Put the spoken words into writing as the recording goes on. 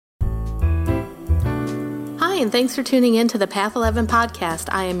and thanks for tuning in to the Path 11 podcast.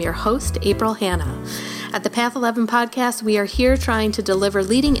 I am your host, April Hanna. At the Path 11 podcast, we are here trying to deliver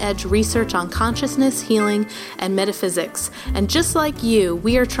leading-edge research on consciousness, healing, and metaphysics. And just like you,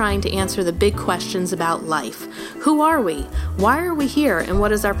 we are trying to answer the big questions about life. Who are we? Why are we here? And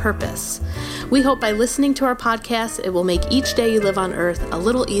what is our purpose? We hope by listening to our podcast, it will make each day you live on Earth a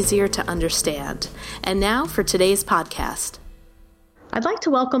little easier to understand. And now for today's podcast. I'd like to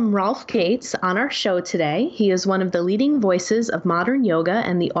welcome Rolf Cates on our show today. He is one of the leading voices of modern yoga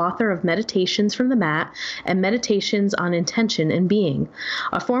and the author of Meditations from the Mat and Meditations on Intention and Being.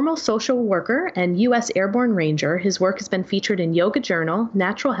 A former social worker and U.S. Airborne Ranger, his work has been featured in Yoga Journal,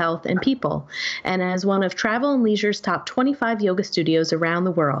 Natural Health, and People, and as one of Travel and Leisure's top 25 yoga studios around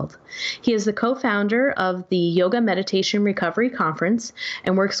the world. He is the co-founder of the Yoga Meditation Recovery Conference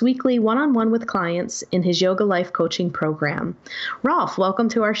and works weekly one-on-one with clients in his Yoga Life Coaching program. Rolf, welcome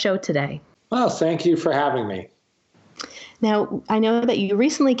to our show today. Well, thank you for having me. Now, I know that you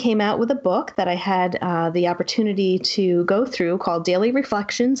recently came out with a book that I had the opportunity to go through called Daily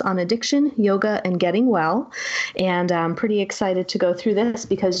Reflections on Addiction, Yoga, and Getting Well. And I'm pretty excited to go through this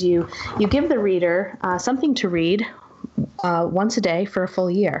because you give the reader something to read once a day for a full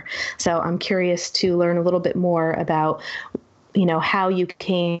year. So I'm curious to learn a little bit more about how you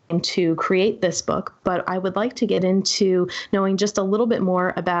came to create this book, but I would like to get into knowing just a little bit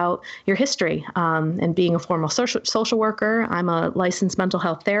more about your history and being a former social worker. I'm a licensed mental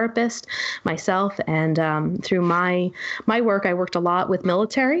health therapist myself, and through my work, I worked a lot with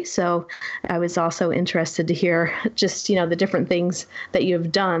military, so I was also interested to hear just, the different things that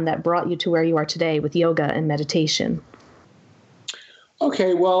you've done that brought you to where you are today with yoga and meditation.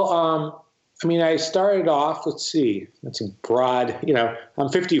 Okay, well, I started off, let's see, that's a broad, I'm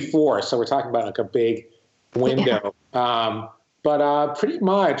 54, so we're talking about like a big window. Yeah. But pretty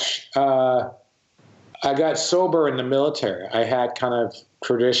much I got sober in the military. I had kind of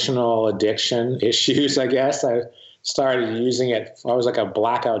traditional addiction issues, I guess. I started using it. I was like a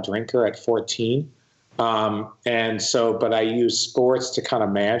blackout drinker at 14. But I used sports to kind of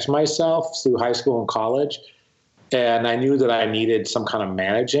manage myself through high school and college. And I knew that I needed some kind of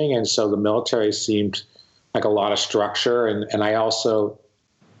managing. And so the military seemed like a lot of structure. And I also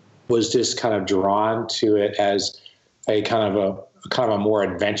was just kind of drawn to it as a kind of a more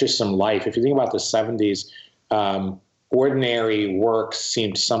adventuresome life. If you think about the 70s, ordinary work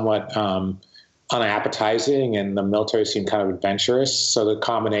seemed somewhat unappetizing, and the military seemed kind of adventurous. So the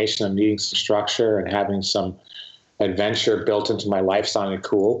combination of needing some structure and having some adventure built into my life sounded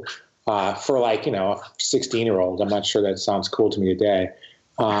cool. For a 16-year-old. I'm not sure that sounds cool to me today.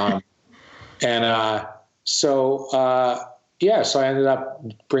 So I ended up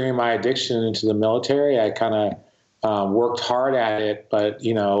bringing my addiction into the military. I kind of worked hard at it, but,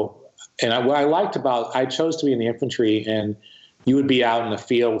 what I liked I chose to be in the infantry, and you would be out in the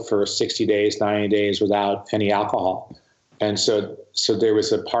field for 60 days, 90 days without any alcohol. And so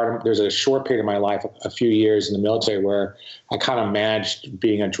there's a short period of my life, a few years in the military, where I kind of managed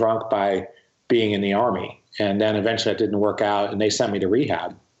being a drunk by being in the Army. And then eventually it didn't work out, and they sent me to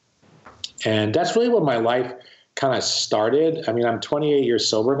rehab. And that's really what my life kind of started. I'm 28 years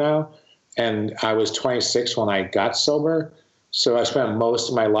sober now, and I was 26 when I got sober. So I spent most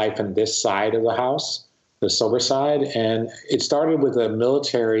of my life in this side of the house, the sober side. And it started with a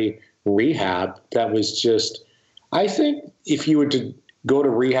military rehab that was just, I think if you were to go to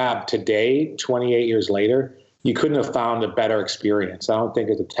rehab today, 28 years later, you couldn't have found a better experience. I don't think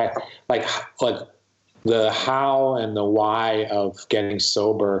it's like the how and the why of getting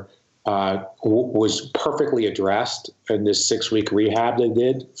sober was perfectly addressed in this 6-week rehab they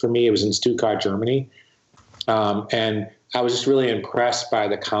did for me. It was in Stuttgart, Germany. And I was just really impressed by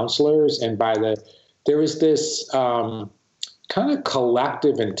the counselors and there was this kind of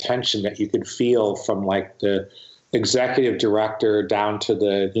collective intention that you could feel from like the executive director down to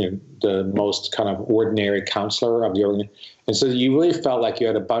the most kind of ordinary counselor of the organization. And so you really felt like you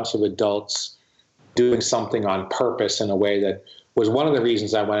had a bunch of adults doing something on purpose in a way that was one of the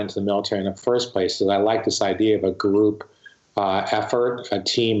reasons I went into the military in the first place, is I like this idea of a group effort, a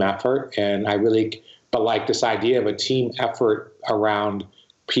team effort. And but like this idea of a team effort around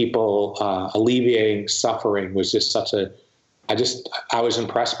people alleviating suffering was just I was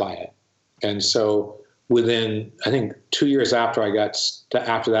impressed by it. And so within, I think 2 years after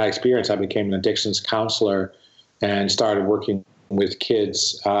after that experience, I became an addictions counselor and started working with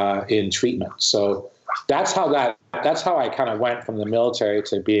kids in treatment. So that's how I kind of went from the military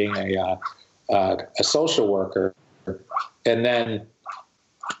to being a social worker. And then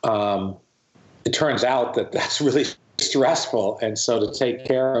it turns out that that's really stressful. And so to take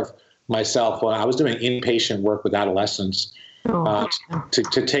care of myself when I was doing inpatient work with adolescents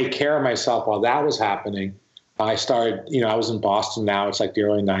to take care of myself while that was happening. I started, I was in Boston now. It's like the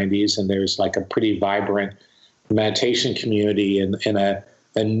early 90s, and there's like a pretty vibrant meditation community and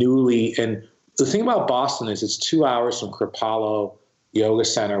the thing about Boston is it's 2 hours from Kripalu Yoga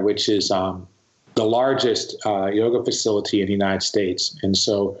Center, which is the largest yoga facility in the United States. And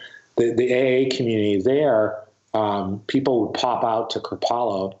so the AA community there, people would pop out to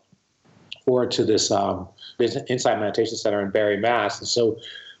Kripalu or to this Insight Meditation Center in Barre, Mass. And so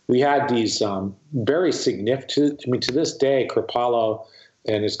we had these very significant, to this day, Kripalu,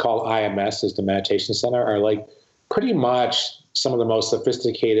 and it's called IMS, is the meditation center, are like pretty much some of the most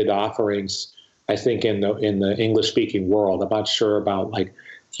sophisticated offerings, I think, in the English-speaking world. I'm not sure about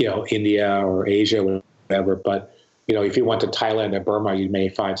India or Asia or whatever, but if you went to Thailand or Burma, you may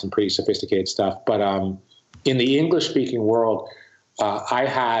find some pretty sophisticated stuff. But in the English-speaking world, I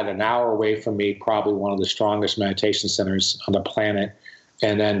had an hour away from me probably one of the strongest meditation centers on the planet,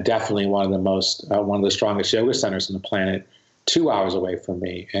 and then definitely one of the strongest yoga centers on the planet 2 hours away from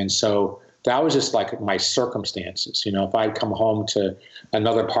me. And so that was just like my circumstances. If I'd come home to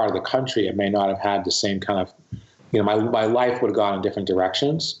another part of the country, I may not have had the same kind of, my life would have gone in different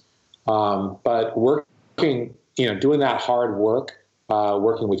directions. But working, doing that hard work,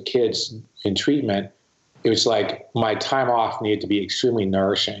 working with kids in treatment, it was like my time off needed to be extremely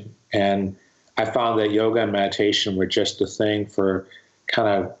nourishing. And I found that yoga and meditation were just the thing for kind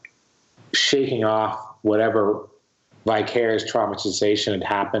of shaking off whatever vicarious traumatization had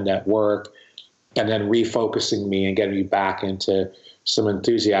happened at work, and then refocusing me and getting me back into some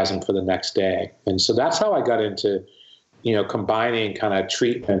enthusiasm for the next day. And so that's how I got into, combining kind of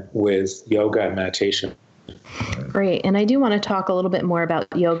treatment with yoga and meditation. Great. And I do want to talk a little bit more about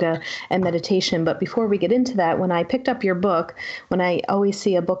yoga and meditation. But before we get into that, when I picked up your book, when I always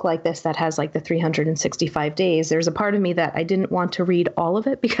see a book like this that has like the 365 days, there's a part of me that I didn't want to read all of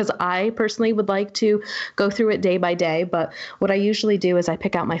it because I personally would like to go through it day by day. But what I usually do is I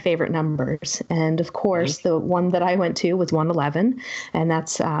pick out my favorite numbers. And of course, the one that I went to was 111. And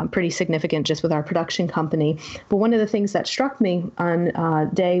that's pretty significant just with our production company. But one of the things that struck me on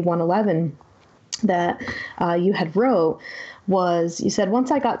day 111 that you had wrote was, you said, once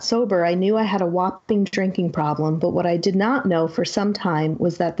I got sober, I knew I had a whopping drinking problem, but what I did not know for some time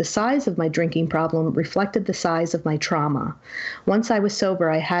was that the size of my drinking problem reflected the size of my trauma. Once I was sober,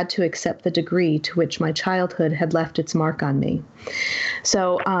 I had to accept the degree to which my childhood had left its mark on me.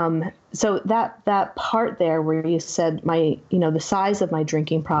 So that part there where you said the size of my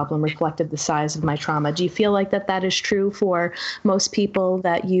drinking problem reflected the size of my trauma. Do you feel like that is true for most people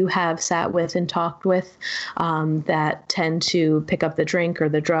that you have sat with and talked with that tend to pick up the drink or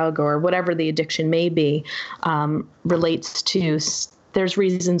the drug or whatever the addiction may be relates to, there's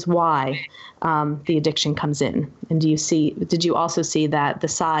reasons why the addiction comes in? And did you also see that the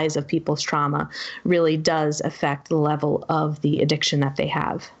size of people's trauma really does affect the level of the addiction that they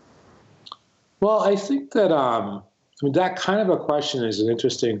have? Well, I think that that kind of a question is an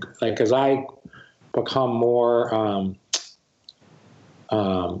interesting, as I become more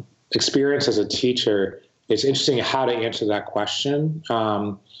experienced as a teacher, it's interesting how to answer that question.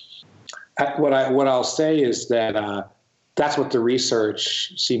 What I'll say is that that's what the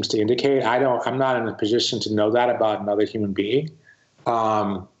research seems to indicate. I'm not in a position to know that about another human being,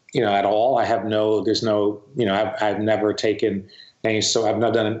 at all. I've never taken any, so I've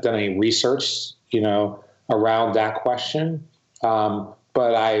not done any research, around that question.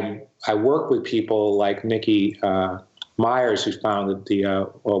 But I work with people like Nikki Myers, who founded the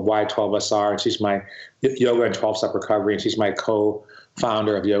Y12SR, and she's my Yoga and 12-Step Recovery, and she's my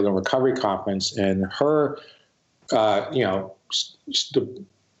co-founder of Yoga and Recovery Conference. And her,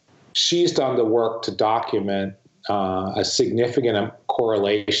 she's done the work to document a significant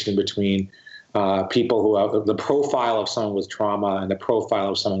correlation between people who have the profile of someone with trauma and the profile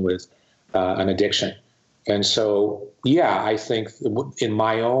of someone with an addiction. And so, I think in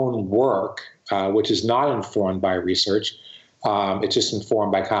my own work, which is not informed by research, it's just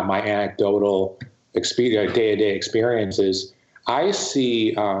informed by kind of my anecdotal day-to-day experiences, I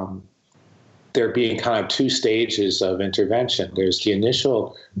see there being kind of two stages of intervention. There's the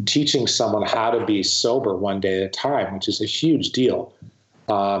initial teaching someone how to be sober one day at a time, which is a huge deal.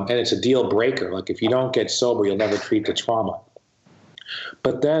 And it's a deal breaker. Like if you don't get sober, you'll never treat the trauma.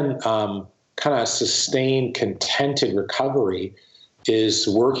 But then kind of sustained, contented recovery is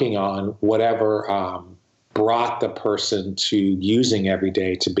working on whatever brought the person to using every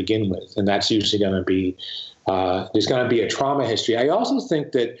day to begin with. And that's usually going to be, there's going to be a trauma history. I also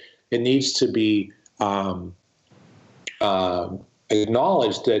think that it needs to be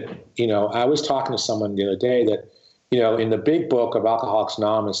acknowledge that, I was talking to someone the other day that, in the big book of Alcoholics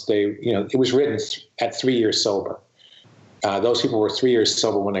Anonymous, it was written at 3 years sober. Those people were 3 years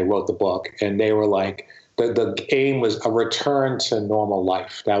sober when they wrote the book, and they were like, the aim was a return to normal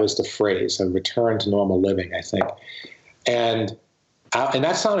life. That was the phrase, a return to normal living, I think. And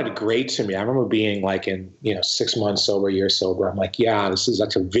that sounded great to me. I remember being like in, 6 months sober, a year sober. I'm like, yeah, this is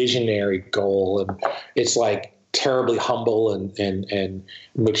like a visionary goal. And it's like terribly humble and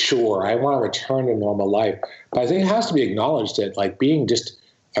mature. I want to return to normal life. But I think it has to be acknowledged that like being just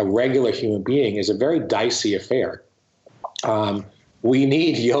a regular human being is a very dicey affair. We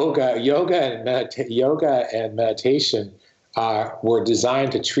need yoga and meditation were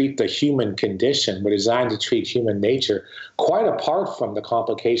designed to treat the human condition. We're designed to treat human nature, quite apart from the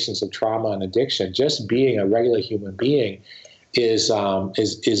complications of trauma and addiction. Just being a regular human being is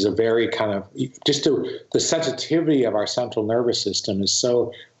a very kind of just the sensitivity of our central nervous system is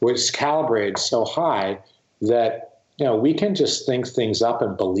so, it's calibrated so high that we can just think things up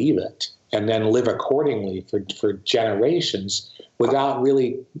and believe it, and then live accordingly for generations without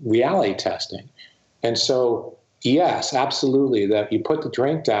really reality testing. And so, yes, absolutely, that you put the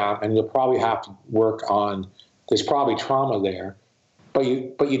drink down and you'll probably have to work on, there's probably trauma there, but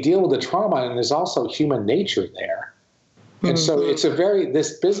you deal with the trauma and there's also human nature there. And so it's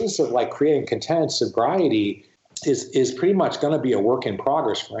this business of like creating content, sobriety is pretty much going to be a work in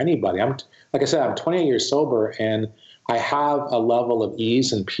progress for anybody. Like I said, I'm 28 years sober and I have a level of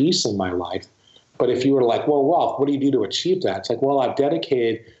ease and peace in my life. But if you were like, well, Rolf, what do you do to achieve that? It's like, well, I've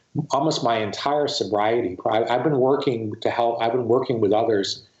dedicated almost my entire sobriety. I've been working with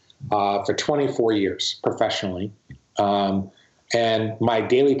others for 24 years professionally. And my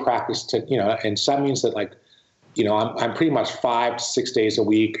daily practice and so that means that like, I'm pretty much 5 to 6 days a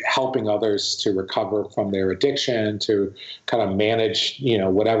week helping others to recover from their addiction, to kind of manage,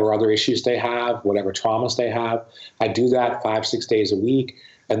 whatever other issues they have, whatever traumas they have. I do that 5, 6 days a week.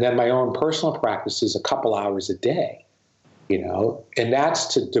 And then my own personal practice is a couple hours a day, and that's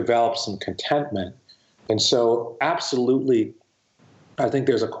to develop some contentment. And so absolutely, I think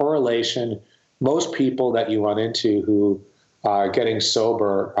there's a correlation. Most people that you run into who are getting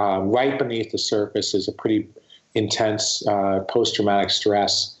sober, right beneath the surface is a pretty intense post-traumatic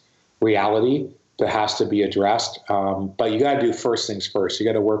stress reality that has to be addressed. But you got to do first things first. You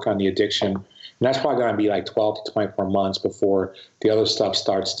got to work on the addiction. And that's probably going to be like 12 to 24 months before the other stuff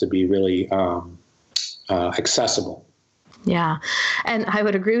starts to be really accessible. Yeah. And I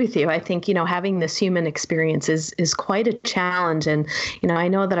would agree with you. I think, having this human experience is quite a challenge. And, I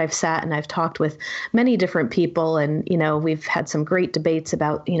know that I've sat and I've talked with many different people and, we've had some great debates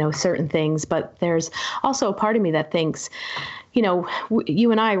about, certain things, but there's also a part of me that thinks,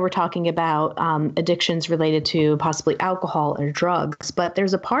 you and I were talking about addictions related to possibly alcohol or drugs, but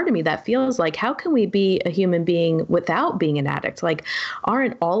there's a part of me that feels like, how can we be a human being without being an addict? Like,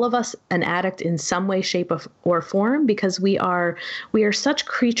 aren't all of us an addict in some way, shape, or form? Because we are such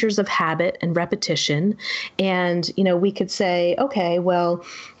creatures of habit and repetition. And, we could say, okay, well,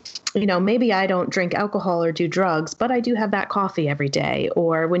 maybe I don't drink alcohol or do drugs, but I do have that coffee every day.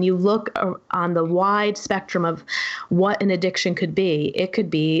 Or when you look on the wide spectrum of what an addiction could be, it could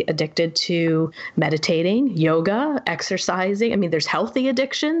be addicted to meditating, yoga, exercising. I mean, there's healthy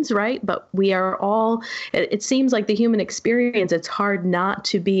addictions, right? But we are all, it seems like the human experience, it's hard not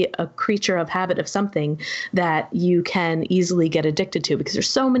to be a creature of habit of something that you can easily get addicted to, because there's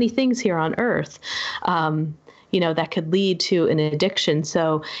so many things here on earth. That could lead to an addiction.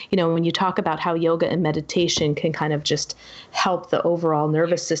 So, when you talk about how yoga and meditation can kind of just help the overall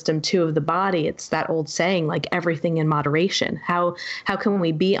nervous system too of the body, it's that old saying, like everything in moderation. How can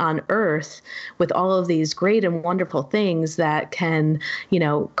we be on earth with all of these great and wonderful things that can,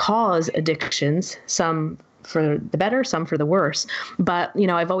 cause addictions, some for the better, some for the worse. But,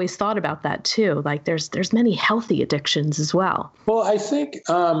 I've always thought about that too. Like there's many healthy addictions as well. Well, I think,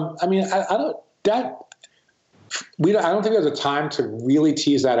 I don't think there's a time to really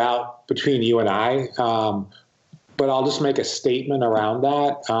tease that out between you and I, but I'll just make a statement around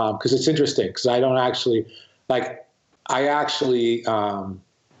that because it's interesting. Because I don't actually I actually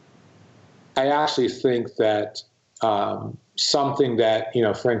think that something that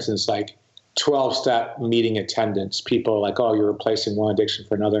for instance, like 12-step meeting attendance, people are like, oh, you're replacing one addiction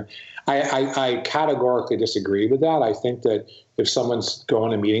for another. I categorically disagree with that. I think that if someone's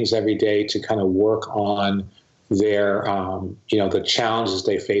going to meetings every day to kind of work on their, the challenges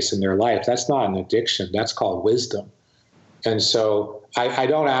they face in their life, that's not an addiction. That's called wisdom. And so I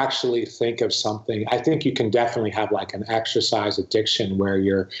don't actually think of something. I think you can definitely have like an exercise addiction where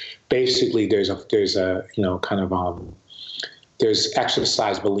you're basically there's a there's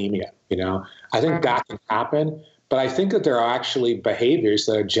exercise bulimia, I think that can happen. But I think that there are actually behaviors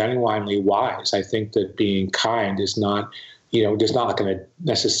that are genuinely wise. I think that being kind is not, there's not like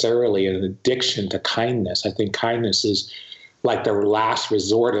necessarily an addiction to kindness. I think kindness is like the last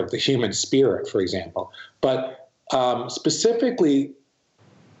resort of the human spirit, for example. But specifically,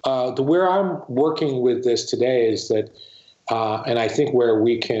 where I'm working with this today is that, and I think where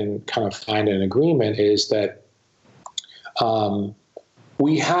we can kind of find an agreement is that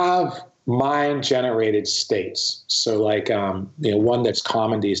we have mind-generated states. So like, one that's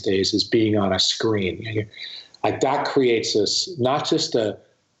common these days is being on a screen. Like that creates not just a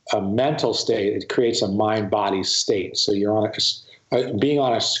mental state, it creates a mind-body state. So you're being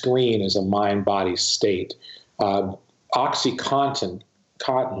on a screen is a mind-body state. OxyContin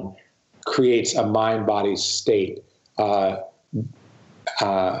creates a mind-body state.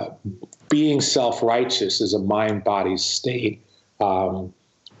 Being self-righteous is a mind-body state.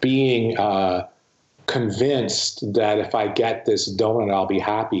 Being convinced that if I get this donut, I'll be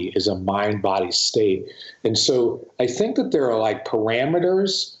happy is a mind-body state. And so I think that there are like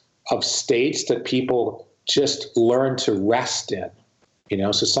parameters of states that people just learn to rest in.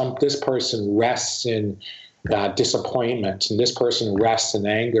 So this person rests in disappointment, and this person rests in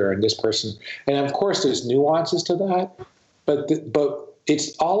anger, and this person, and of course there's nuances to that, but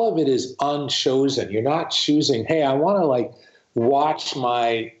it's all of it is unchosen. You're not choosing, hey, I want to like watch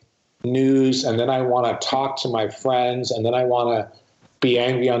my news, and then I want to talk to my friends, and then I want to be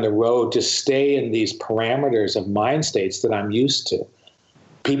angry on the road, to stay in these parameters of mind states that I'm used to.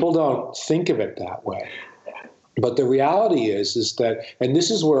 People don't think of it that way. But the reality is that, and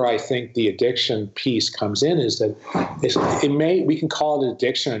this is where I think the addiction piece comes in, is that we can call it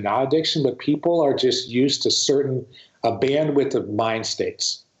addiction or not addiction, but people are just used to a bandwidth of mind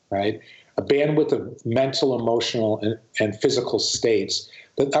states, right? A bandwidth of mental, emotional, and physical states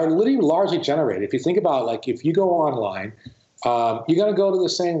that are literally largely generated. If you think about, like, if you go online, you're going to go to the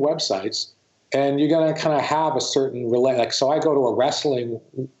same websites, and you're going to kind of have a certain so I go to a wrestling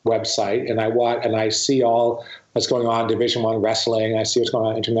website, and I see all what's going on in Division I wrestling. I see what's going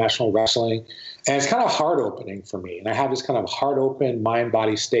on in international wrestling, and it's kind of heart opening for me. And I have this kind of heart open mind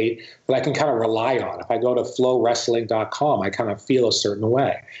body state that I can kind of rely on. If I go to flowwrestling.com, I kind of feel a certain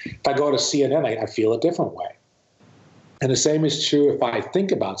way. If I go to CNN, I feel a different way. And the same is true if I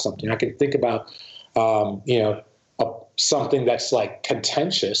think about something. I can think about, something that's like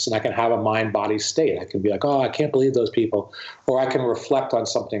contentious, and I can have a mind-body state. I can be like, oh, I can't believe those people. Or I can reflect on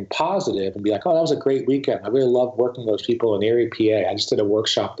something positive and be like, oh, that was a great weekend. I really loved working with those people in Erie, PA. I just did a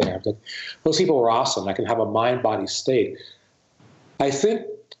workshop there. Those people were awesome. I can have a mind-body state. I think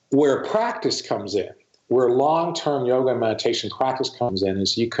where practice comes in, where long-term yoga and meditation practice comes in,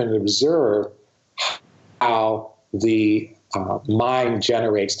 is you can observe how the mind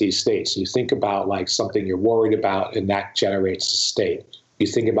generates these states. You think about like something you're worried about, and that generates a state. You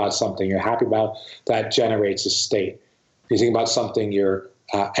think about something you're happy about, that generates a state. You think about something you're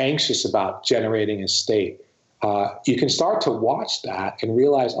anxious about, generating a state. You can start to watch that and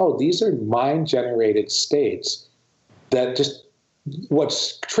realize, oh, these are mind-generated states that just,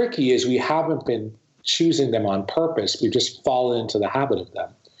 what's tricky is we haven't been choosing them on purpose. We've just fallen into the habit of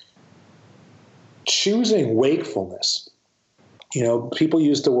them. Choosing wakefulness. People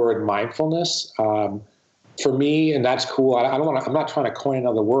use the word mindfulness. For me, and that's cool. I'm not trying to coin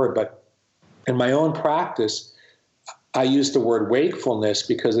another word, but in my own practice, I use the word wakefulness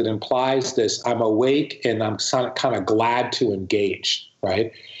because it implies this: I'm awake and I'm kind of glad to engage,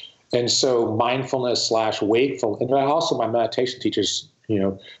 right? And so mindfulness / wakeful, and also my meditation teachers,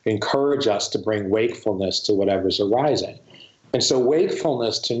 encourage us to bring wakefulness to whatever's arising. And so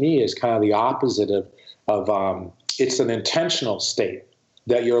wakefulness to me is kind of the opposite of it's an intentional state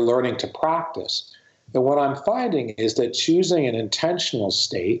that you're learning to practice. And what I'm finding is that choosing an intentional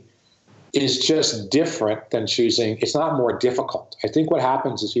state is just different than choosing, it's not more difficult. I think what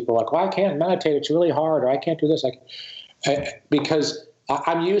happens is people are like, well, I can't meditate, it's really hard, or I can't do this. Because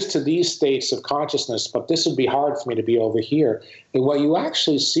I'm used to these states of consciousness, but this would be hard for me to be over here. And what you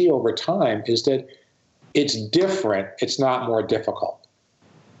actually see over time is that it's different, it's not more difficult.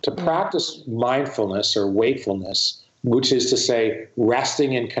 To practice mindfulness or wakefulness, which is to say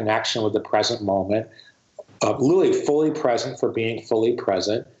resting in connection with the present moment, literally fully present for being fully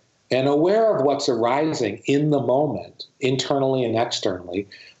present, and aware of what's arising in the moment, internally and externally,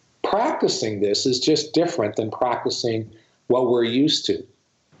 practicing this is just different than practicing what we're used to.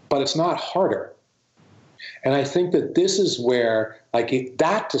 But it's not harder. And I think that this is where,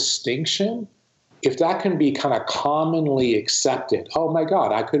 that distinction, if that can be kind of commonly accepted, oh my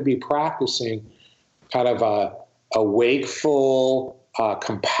God, I could be practicing kind of a wakeful,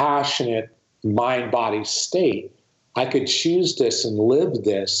 compassionate mind-body state, I could choose this and live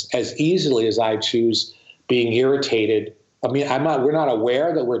this as easily as I choose being irritated. I mean, we're not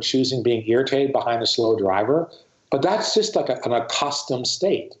aware that we're choosing being irritated behind a slow driver, but that's just like an accustomed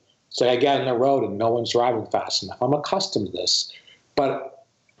state. So I get on the road and no one's driving fast enough. I'm accustomed to this, but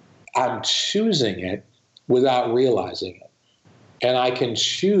I'm choosing it without realizing it. And I can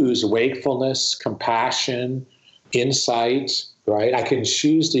choose wakefulness, compassion, insight, right? I can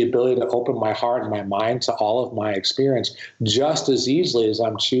choose the ability to open my heart and my mind to all of my experience just as easily as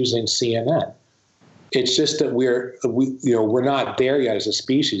I'm choosing CNN. It's just that we're not there yet as a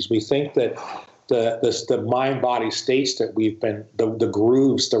species. We think that the mind-body states that we've been, the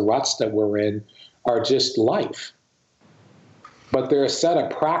grooves, the ruts that we're in are just life. But they're a set of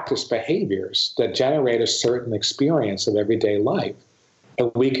practice behaviors that generate a certain experience of everyday life. And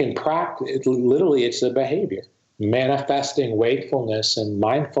we can practice, literally it's a behavior. Manifesting wakefulness and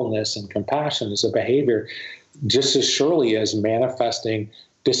mindfulness and compassion is a behavior just as surely as manifesting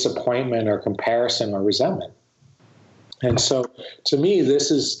disappointment or comparison or resentment. And so to me,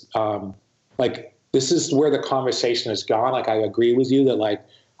 this is this is where the conversation has gone. Like, I agree with you that, like,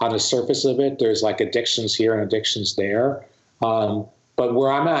 on the surface of it, there's like addictions here and addictions there. But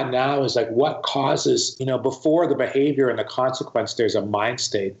where I'm at now is like, what causes, before the behavior and the consequence, there's a mind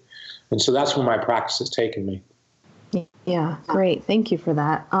state. And so that's where my practice has taken me. Yeah, great. Thank you for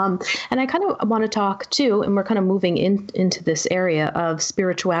that. And I kind of want to talk too, and we're kind of moving into this area of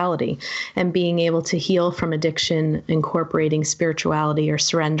spirituality and being able to heal from addiction, incorporating spirituality or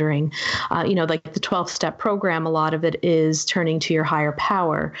surrendering. Like the 12-step program, a lot of it is turning to your higher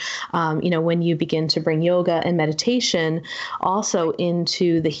power. When you begin to bring yoga and meditation also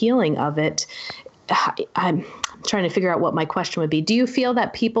into the healing of it, I'm trying to figure out what my question would be. Do you feel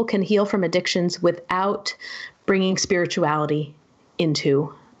that people can heal from addictions without bringing spirituality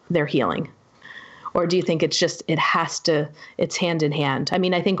into their healing? Or do you think it's hand in hand? I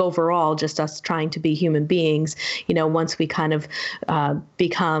mean, I think overall, just us trying to be human beings, once we kind of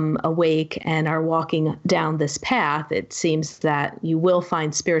become awake and are walking down this path, it seems that you will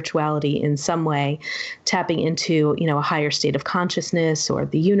find spirituality in some way, tapping into, a higher state of consciousness or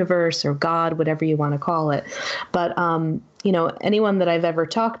the universe or God, whatever you want to call it. But, anyone that I've ever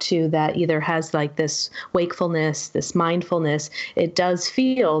talked to that either has like this wakefulness, this mindfulness, it does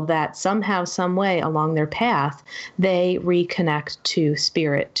feel that somehow, some way along their path, they reconnect to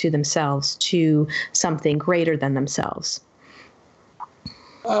spirit, to themselves, to something greater than themselves.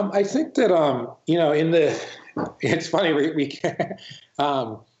 I think that, it's funny, we're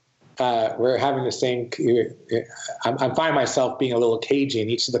having the same, I find myself being a little cagey in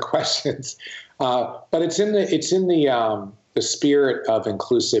each of the questions. But it's in the spirit of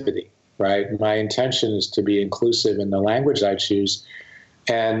inclusivity, right? My intention is to be inclusive in the language I choose,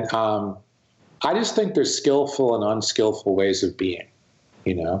 and I just think there's skillful and unskillful ways of being.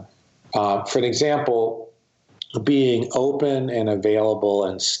 For an example, being open and available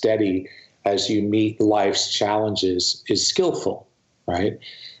and steady as you meet life's challenges is skillful, right?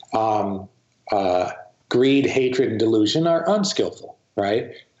 Greed, hatred, and delusion are unskillful, right?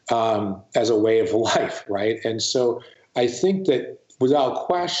 As a way of life, right? And so I think that without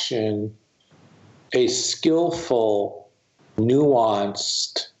question, a skillful,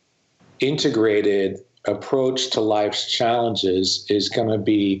 nuanced, integrated approach to life's challenges is going to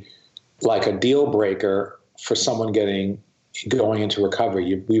be like a deal breaker for someone going into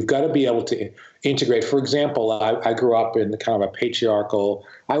recovery. We've got to be able to integrate. For example, I grew up in kind of a patriarchal,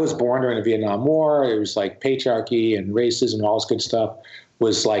 I was born during the Vietnam War. It was like patriarchy and racism and all this good stuff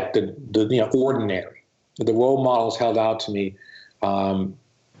was like the ordinary. The role models held out to me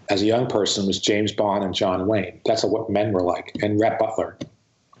as a young person was James Bond and John Wayne. That's what men were like, and Rhett Butler.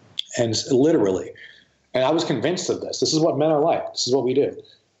 And literally. And I was convinced of this. This is what men are like. This is what we do.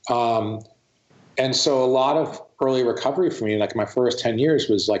 And so a lot of early recovery for me, like my first 10 years,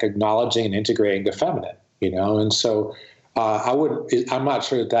 was like acknowledging and integrating the feminine, And so I'm not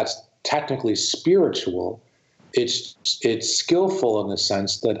sure that that's technically spiritual. It's skillful in the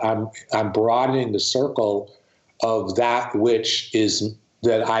sense that I'm broadening the circle of that which is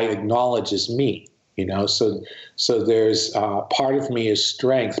that I acknowledge as me, So there's part of me is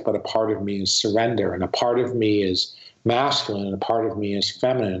strength, but a part of me is surrender, and a part of me is masculine, and a part of me is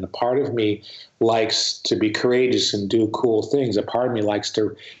feminine, and a part of me likes to be courageous and do cool things. A part of me likes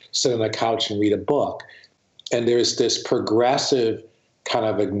to sit on the couch and read a book. And there's this progressive kind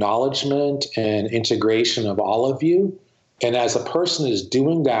of acknowledgement and integration of all of you. And as a person is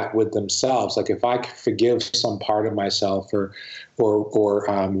doing that with themselves, like if I forgive some part of myself or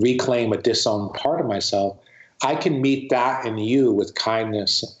reclaim a disowned part of myself, I can meet that in you with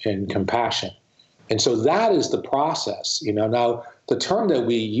kindness and compassion. And so that is the process, Now, the term that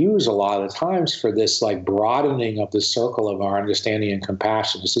we use a lot of times for this like broadening of the circle of our understanding and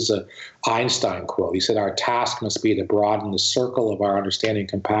compassion. This is a Einstein quote. He said, our task must be to broaden the circle of our understanding and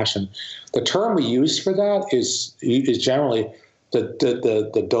compassion. The term we use for that is generally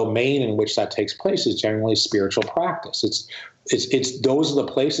the domain in which that takes place is generally spiritual practice. It's those are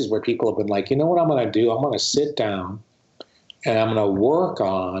the places where people have been like, you know what I'm going to do? I'm going to sit down and I'm going to work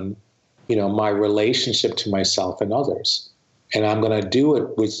on, my relationship to myself and others. And I'm going to do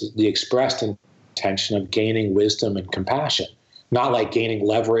it with the expressed intention of gaining wisdom and compassion, not like gaining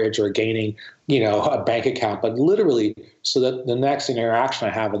leverage or gaining, a bank account, but literally so that the next interaction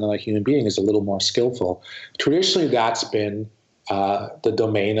I have with another human being is a little more skillful. Traditionally, that's been the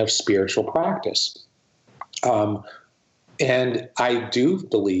domain of spiritual practice. And I do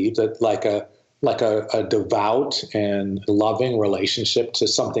believe that like a devout and loving relationship to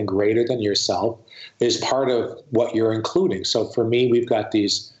something greater than yourself is part of what you're including. So for me, we've got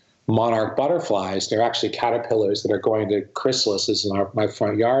these monarch butterflies. They're actually caterpillars that are going to chrysalises in my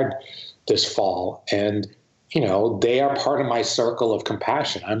front yard this fall. And, they are part of my circle of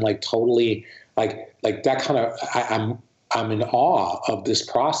compassion. I'm like totally like that kind of, I'm in awe of this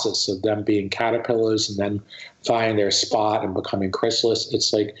process of them being caterpillars and then finding their spot and becoming chrysalis.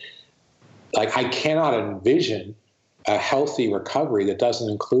 It's like I cannot envision a healthy recovery that doesn't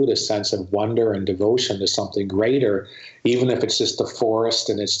include a sense of wonder and devotion to something greater, even if it's just the forest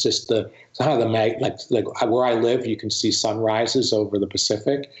and it's just like where I live, you can see sunrises over the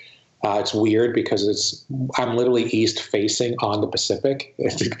Pacific. It's weird because I'm literally east facing on the Pacific.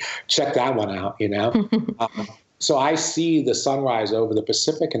 Check that one out, So I see the sunrise over the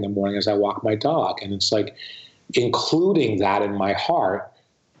Pacific in the morning as I walk my dog, and it's like including that in my heart.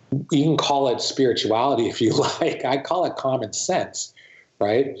 You can call it spirituality if you like. I call it common sense,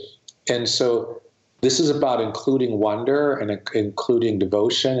 right? And so this is about including wonder and including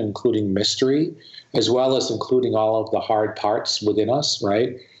devotion, including mystery, as well as including all of the hard parts within us,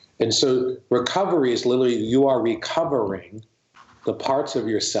 right? And so recovery is literally you are recovering the parts of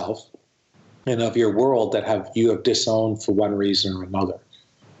yourself and of your world that you have disowned for one reason or another,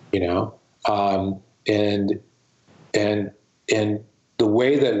 and the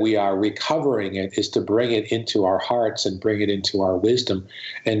way that we are recovering it is to bring it into our hearts and bring it into our wisdom.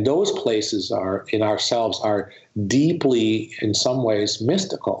 And those places in ourselves are deeply, in some ways,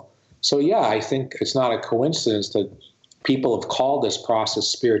 mystical. So yeah, I think it's not a coincidence that people have called this process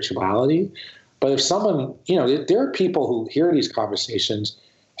spirituality. But if someone, there are people who hear these conversations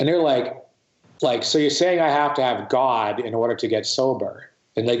and they're like, so you're saying I have to have God in order to get sober?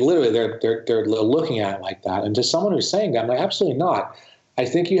 And like literally they're looking at it like that. And to someone who's saying that, I'm like, absolutely not. I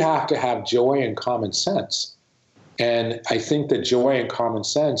think you have to have joy and common sense. And I think that joy and common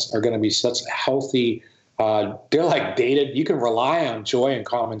sense are going to be such healthy, they're like dated. You can rely on joy and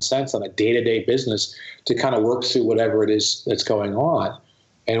common sense on a day-to-day business to kind of work through whatever it is that's going on.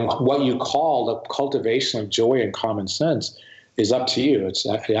 And what you call the cultivation of joy and common sense is up to you.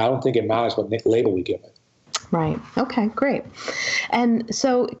 I don't think it matters what label we give it. Right. Okay, great. And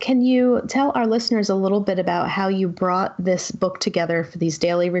so can you tell our listeners a little bit about how you brought this book together for these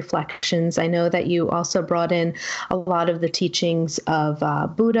daily reflections? I know that you also brought in a lot of the teachings of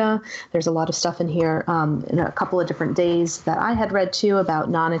Buddha. There's a lot of stuff in here in a couple of different days that I had read too about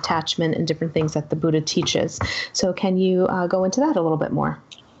non-attachment and different things that the Buddha teaches. So can you go into that a little bit more?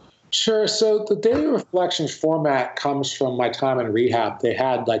 Sure. So the daily reflections format comes from my time in rehab. They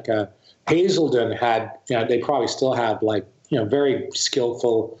had like Hazelden had, they probably still have very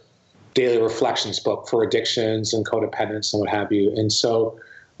skillful daily reflections book for addictions and codependence and what have you. And so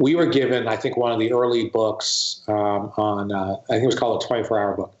we were given, I think, one of the early books on, I think it was called a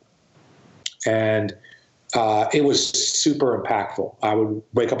 24-hour book. And it was super impactful. I would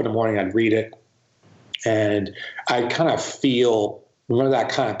wake up in the morning, I'd read it, and I'd kind of remember that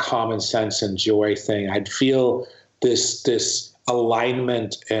kind of common sense and joy thing. I'd feel this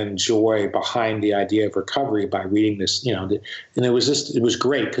alignment and joy behind the idea of recovery by reading this, and it was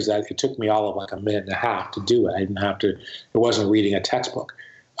great because it took me all of like a minute and a half to do it. I didn't have to, it wasn't reading a textbook.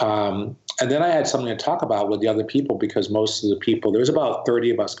 And then I had something to talk about with the other people because most of the people, there was about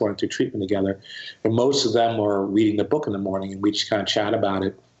 30 of us going through treatment together, and most of them were reading the book in the morning, and we just kind of chat about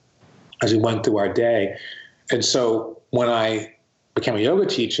it as we went through our day. And so when I became a yoga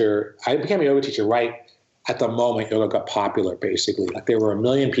teacher, right at the moment yoga got popular, basically. Like there were 1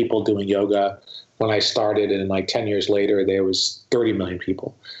 million people doing yoga when I started, and like 10 years later, there was 30 million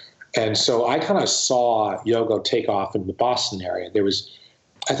people. And so I kind of saw yoga take off in the Boston area. There was,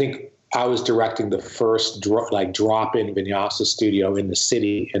 I think, I was directing the first drop-in vinyasa studio in the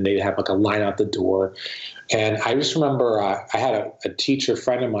city, and they'd have like a line out the door. And I just remember I had a teacher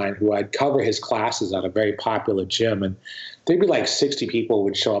friend of mine who I'd cover his classes at a very popular gym, and there'd be like 60 people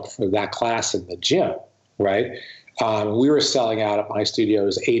would show up for that class in the gym, right? We were selling out at my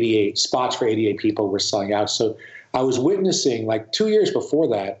studios, 88 spots for 88 people were selling out. So I was witnessing, like 2 years before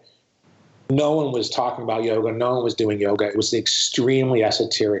that, no one was talking about yoga. No one was doing yoga. It was an extremely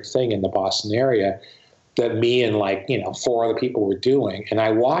esoteric thing in the Boston area that me and 4 other people were doing. And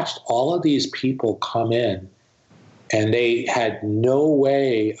I watched all of these people come in, and they had no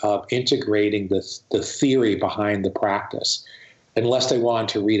way of integrating the theory behind the practice unless they wanted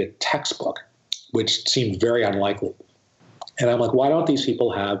to read a textbook, which seemed very unlikely. And I'm like, why don't these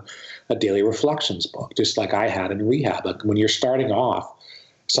people have a daily reflections book, just like I had in rehab? Like when you're starting off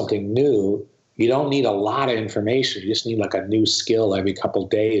something new, you don't need a lot of information. You just need like a new skill every couple of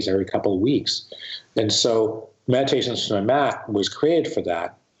days, every couple of weeks. And so Meditations from the Mat was created for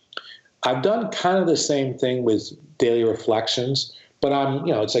that. I've done kind of the same thing with daily reflections, but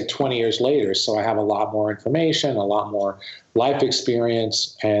it's like 20 years later, so I have a lot more information, a lot more life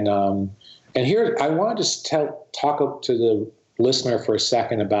experience. And here I want to talk to the listener for a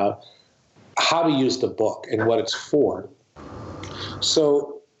second about how to use the book and what it's for.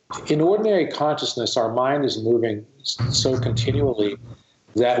 So in ordinary consciousness, our mind is moving so continually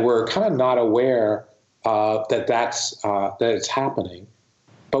that we're kind of not aware that it's happening.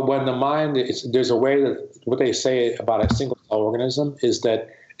 But when the mind there's a way that what they say about a single cell organism is that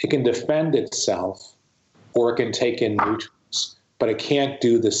it can defend itself or it can take in nutrients, but it can't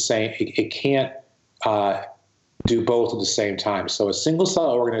do the same. It can't do both at the same time. So a single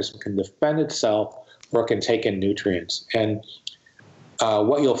cell organism can defend itself or it can take in nutrients. And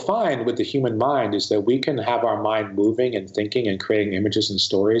what you'll find with the human mind is that we can have our mind moving and thinking and creating images and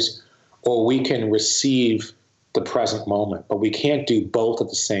stories, or we can receive the present moment, but we can't do both at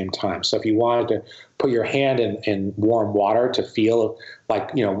the same time. So if you wanted to put your hand in warm water to feel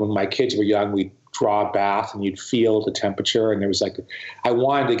like, when my kids were young, we'd draw a bath and you'd feel the temperature. And there was I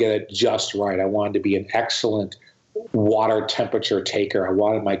wanted to get it just right. I wanted to be an excellent water temperature taker. I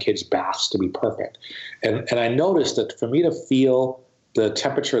wanted my kids' baths to be perfect. And I noticed that for me to feel the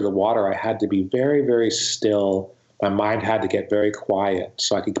temperature of the water, I had to be very, very still. My mind had to get very quiet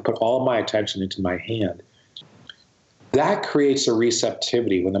so I could put all of my attention into my hand. That creates a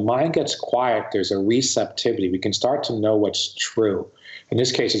receptivity. When the mind gets quiet, there's a receptivity. We can start to know what's true. In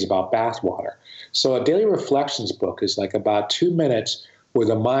this case, it's about bath water. So a daily reflections book is like about 2 minutes where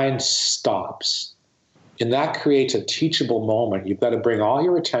the mind stops. And that creates a teachable moment. You've got to bring all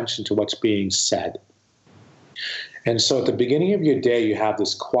your attention to what's being said. And so at the beginning of your day, you have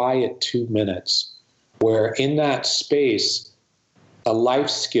this quiet 2 minutes where in that space, a life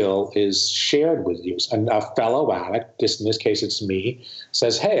skill is shared with you. And a fellow addict, in this case it's me,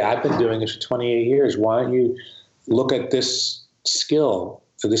 says, hey, I've been doing this for 28 years. Why don't you look at this skill,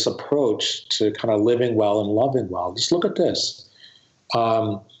 this approach to kind of living well and loving well? Just look at this.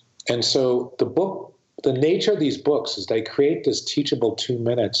 And so the nature of these books is they create this teachable 2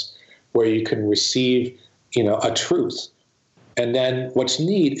 minutes where you can receive a truth. And then what's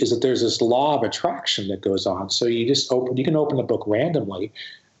neat is that there's this law of attraction that goes on. So you can open the book randomly,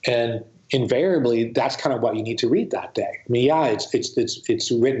 and invariably that's kind of what you need to read that day. I mean, yeah,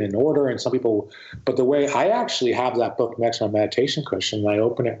 it's written in order, and some people, but the way I actually have that book next to my meditation cushion, and I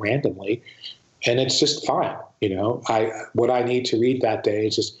open it randomly, and it's just fine. What I need to read that day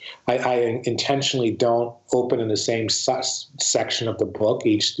is just I intentionally don't open in the same section of the book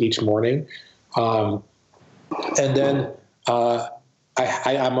each morning. And then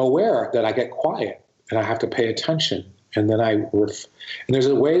I'm aware that I get quiet and I have to pay attention. And then and there's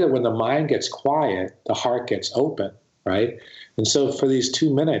a way that when the mind gets quiet, the heart gets open, right? And so for these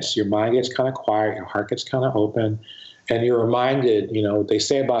 2 minutes, your mind gets kind of quiet, your heart gets kind of open, and you're reminded, they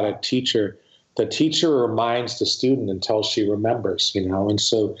say about a teacher, the teacher reminds the student until she remembers, and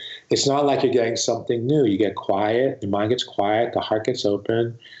so it's not like you're getting something new. You get quiet, your mind gets quiet, the heart gets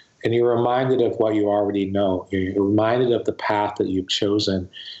open, and you're reminded of what you already know. You're reminded of the path that you've chosen,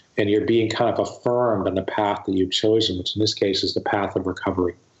 and you're being kind of affirmed on the path that you've chosen, which in this case is the path of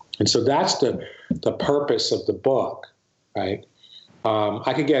recovery. And so that's the purpose of the book, right?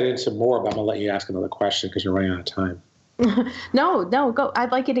 I could get into more, but I'm going to let you ask another question because you're running out of time. No, go.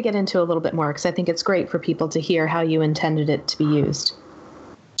 I'd like you to get into a little bit more because I think it's great for people to hear how you intended it to be used.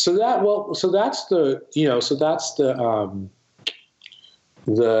 So that's the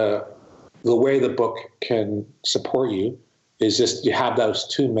way the book can support you is just you have those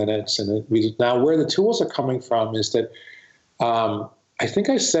 2 minutes. And now where the tools are coming from is that I think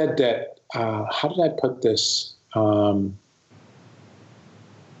I said that, how did I put this? I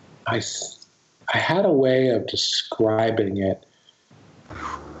had a way of describing it.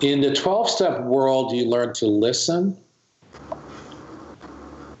 In the 12-step world, you learn to listen.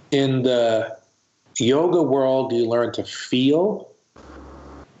 In the yoga world, you learn to feel.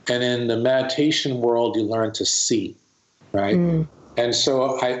 And in the meditation world, you learn to see, right? Mm. And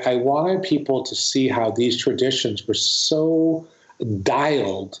so I wanted people to see how these traditions were so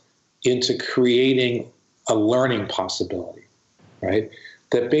dialed into creating a learning possibility, right?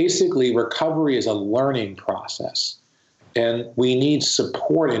 That basically recovery is a learning process. And we need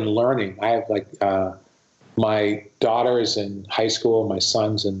support in learning. I have my daughter's in high school, my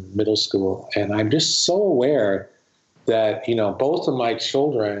son's in middle school, and I'm just so aware that, both of my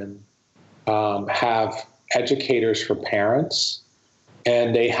children have educators for parents,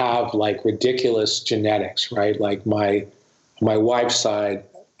 and they have ridiculous genetics, right? Like my wife's side,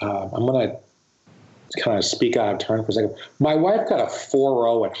 I'm going to kind of speak out of turn for a second. My wife got a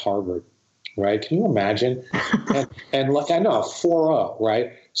 4.0 at Harvard, right? Can you imagine? and I know, a 4.0,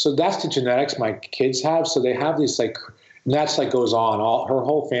 right? So that's the genetics my kids have. So they have these and that's goes on. Her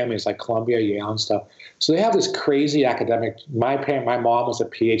whole family is Columbia, Yale and stuff. So they have this crazy academic. My mom was a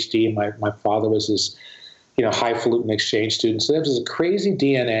PhD. My father was this, highfalutin exchange student. So they have this crazy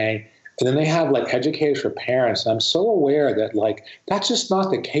DNA. And then they have educators for parents. And I'm so aware that that's just not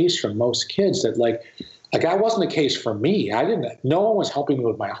the case for most kids. That that wasn't the case for me. No one was helping me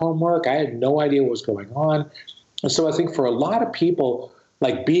with my homework. I had no idea what was going on. And so I think for a lot of people,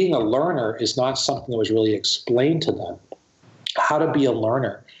 being a learner is not something that was really explained to them, how to be a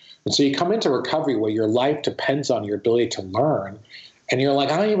learner. And so you come into recovery where your life depends on your ability to learn. And you're I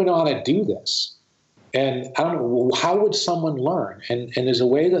don't even know how to do this. And I don't know, how would someone learn? And there's a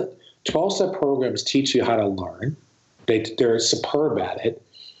way that 12-step programs teach you how to learn. They're superb at it.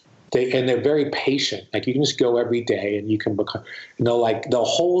 And they're very patient. You can just go every day and you can become, they'll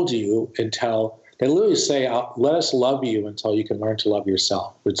hold you until, they literally say, let us love you until you can learn to love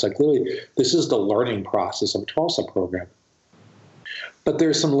yourself. It's literally, this is the learning process of a 12-step program. But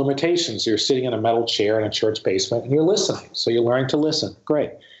there's some limitations. You're sitting in a metal chair in a church basement and you're listening. So you're learning to listen.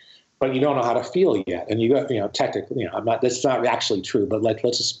 Great. But you don't know how to feel yet. And you go, technically, that's not actually true, but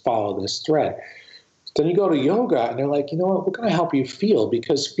let's just follow this thread. Then you go to yoga and they're you know what, we're going to help you feel,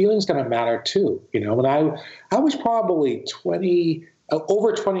 because feeling's going to matter too. When I was probably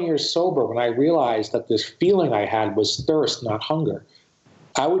over 20 years sober when I realized that this feeling I had was thirst, not hunger.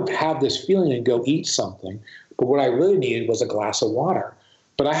 I would have this feeling and go eat something, but what I really needed was a glass of water.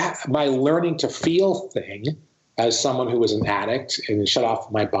 But my learning to feel thing, as someone who was an addict and shut off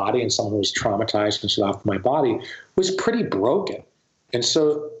my body, and someone who was traumatized and shut off my body, was pretty broken. And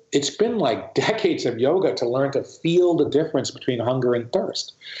so it's been decades of yoga to learn to feel the difference between hunger and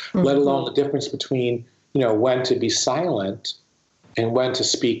thirst, let alone the difference between, when to be silent and when to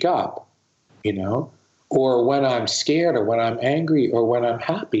speak up, or when I'm scared or when I'm angry or when I'm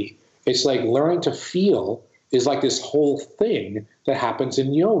happy. It's learning to feel is this whole thing that happens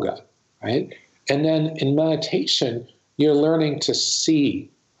in yoga, right? And then in meditation, you're learning to see,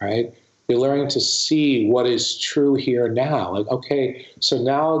 right? You're learning to see what is true here now. Okay, so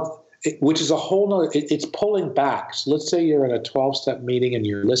now, which is a whole nother, it's pulling back. So let's say you're in a 12-step meeting and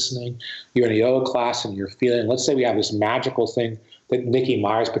you're listening, you're in a yoga class and you're feeling, let's say we have this magical thing that Nikki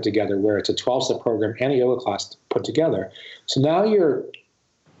Myers put together where it's a 12-step program and a yoga class put together. So now you're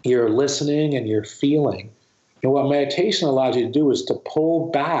listening and you're feeling. And what meditation allows you to do is to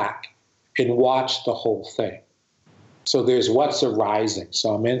pull back and watch the whole thing. So there's what's arising.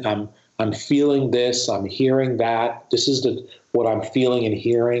 So I'm feeling this, I'm hearing that. This is what I'm feeling and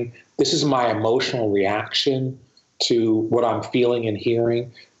hearing. This is my emotional reaction to what I'm feeling and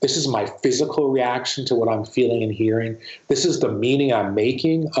hearing. This is my physical reaction to what I'm feeling and hearing. This is the meaning I'm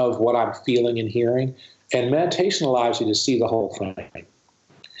making of what I'm feeling and hearing. And meditation allows you to see the whole thing.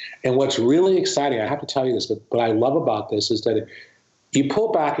 And what's really exciting, I have to tell you this, but what I love about this is that you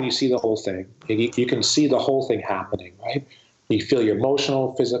pull back and you see the whole thing. You can see the whole thing happening, right? You feel your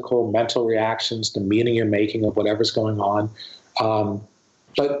emotional, physical, mental reactions, the meaning you're making of whatever's going on.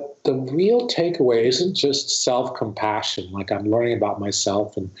 But the real takeaway isn't just self-compassion, I'm learning about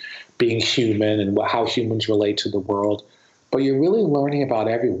myself and being human and how humans relate to the world, but you're really learning about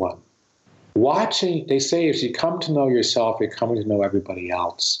everyone. Watching, they say, as you come to know yourself, you're coming to know everybody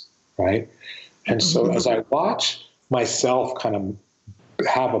else, right? And so as I watch myself kind of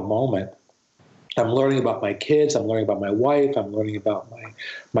have a moment, I'm learning about my kids, I'm learning about my wife, I'm learning about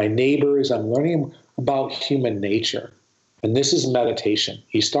my neighbors, I'm learning about human nature. And this is meditation.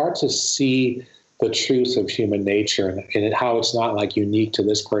 You start to see the truth of human nature and how it's not like unique to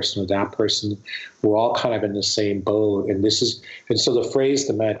this person or that person. We're all kind of in the same boat. And so the phrase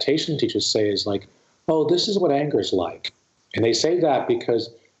the meditation teachers say is like, oh, this is what anger is like. And they say that because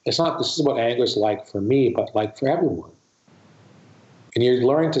it's not, this is what anger is like for me, but like for everyone. And you're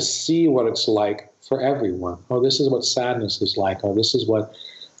learning to see what it's like for everyone. Oh, this is what sadness is like. Oh, this is what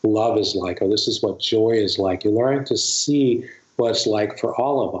love is like. Oh, this is what joy is like. You're learning to see what it's like for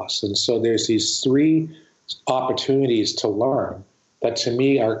all of us. And so there's these three opportunities to learn that to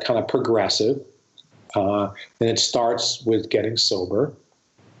me are kind of progressive. And it starts with getting sober,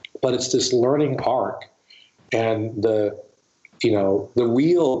 but it's this learning arc. And the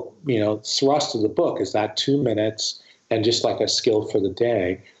real, thrust of the book is that 2 minutes and just like a skill for the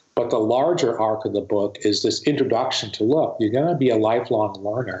day. But the larger arc of the book is this introduction to, look, you're going to be a lifelong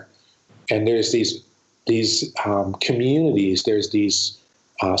learner. And there's these communities, there's these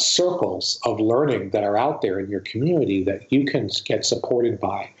circles of learning that are out there in your community that you can get supported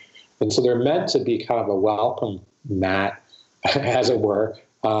by. And so they're meant to be kind of a welcome mat, as it were,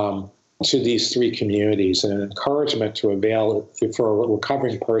 to these three communities, and an encouragement to avail for a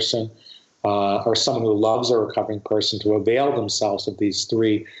recovering person or someone who loves a recovering person to avail themselves of these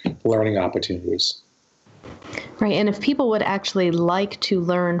three learning opportunities. Right. And if people would actually like to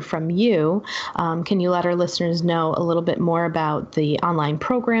learn from you, can you let our listeners know a little bit more about the online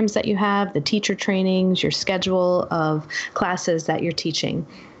programs that you have, the teacher trainings, your schedule of classes that you're teaching?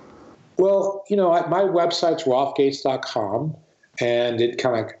 Well, my website's rolfgates.com, and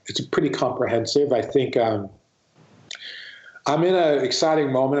it's pretty comprehensive. I think I'm in an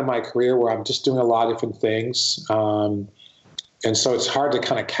exciting moment in my career where I'm just doing a lot of different things. And so it's hard to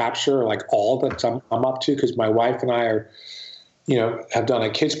kind of capture like all that I'm up to, because my wife and I are, have done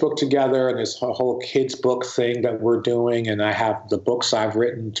a kids book together, and this whole kids book thing that we're doing. And I have the books I've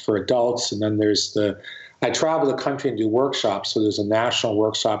written for adults. And then I travel the country and do workshops. So there's a national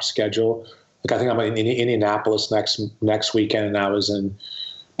workshop schedule. Like I think I'm in Indianapolis next weekend, and I was in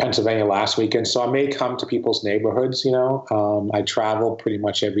Pennsylvania last weekend. So I may come to people's neighborhoods, I travel pretty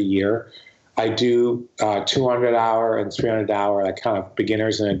much every year. I do 200-hour and 300-hour like kind of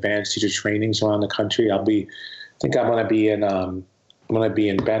beginners and advanced teacher trainings around the country. I'm going to be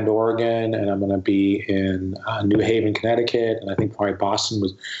in Bend, Oregon, and I'm going to be in New Haven, Connecticut, and I think probably Boston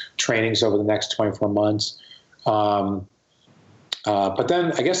with trainings over the next 24 months. But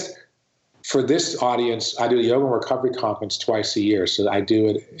then I guess for this audience, I do a yoga and recovery conference twice a year. So I do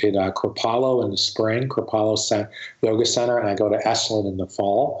it in Kripalu in the spring, Kripalu Yoga Center, and I go to Esalen in the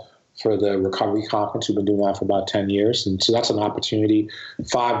fall for the recovery conference. We've been doing that for about 10 years. And so that's an opportunity,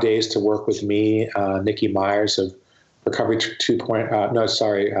 5 days to work with me, Nikki Myers of Recovery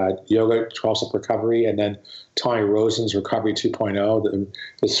Yoga 12-Step Recovery, and then Tony Rosen's Recovery 2.0.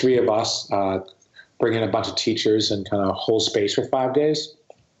 The three of us bring in a bunch of teachers and kind of hold space for 5 days.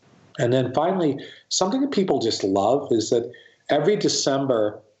 And then finally, something that people just love is that every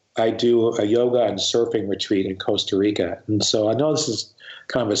December I do a yoga and surfing retreat in Costa Rica. And so I know this is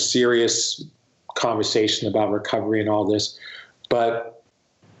kind of a serious conversation about recovery and all this, but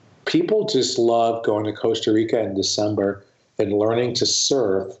people just love going to Costa Rica in December and learning to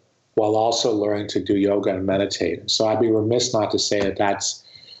surf while also learning to do yoga and meditate. So I'd be remiss not to say that that's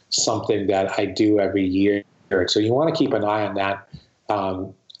something that I do every year. So you want to keep an eye on that.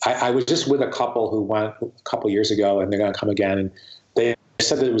 I was just with a couple who went a couple years ago, and they're going to come again, and they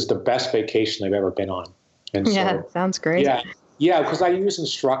said that it was the best vacation they've ever been on. And yeah, sounds great. Yeah, because I use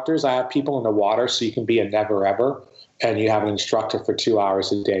instructors. I have people in the water, so you can be a never ever, and you have an instructor for 2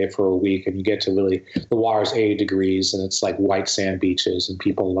 hours a day for a week, and you get to really, the water's 80 degrees, and it's like white sand beaches, and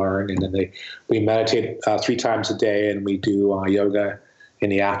people learn, and then we meditate 3 times a day, and we do yoga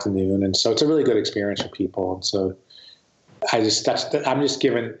in the afternoon, and so it's a really good experience for people. And so I'm just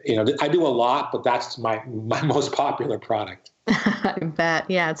giving, I do a lot, but that's my most popular product. I bet.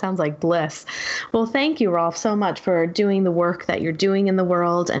 Yeah, it sounds like bliss. Well, thank you, Rolf, so much for doing the work that you're doing in the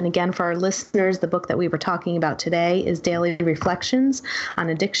world. And again, for our listeners, the book that we were talking about today is Daily Reflections on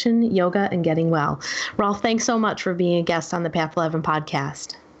Addiction, Yoga, and Getting Well. Rolf, thanks so much for being a guest on the Path 11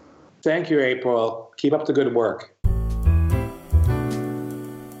 podcast. Thank you, April. Keep up the good work.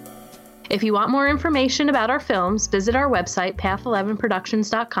 If you want more information about our films, visit our website,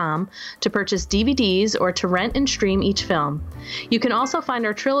 path11productions.com, to purchase DVDs or to rent and stream each film. You can also find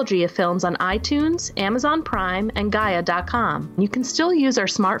our trilogy of films on iTunes, Amazon Prime, and Gaia.com. You can still use our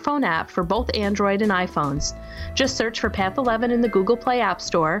smartphone app for both Android and iPhones. Just search for Path 11 in the Google Play App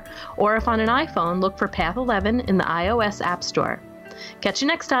Store, or if on an iPhone, look for Path 11 in the iOS App Store. Catch you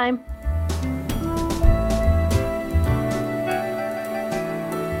next time.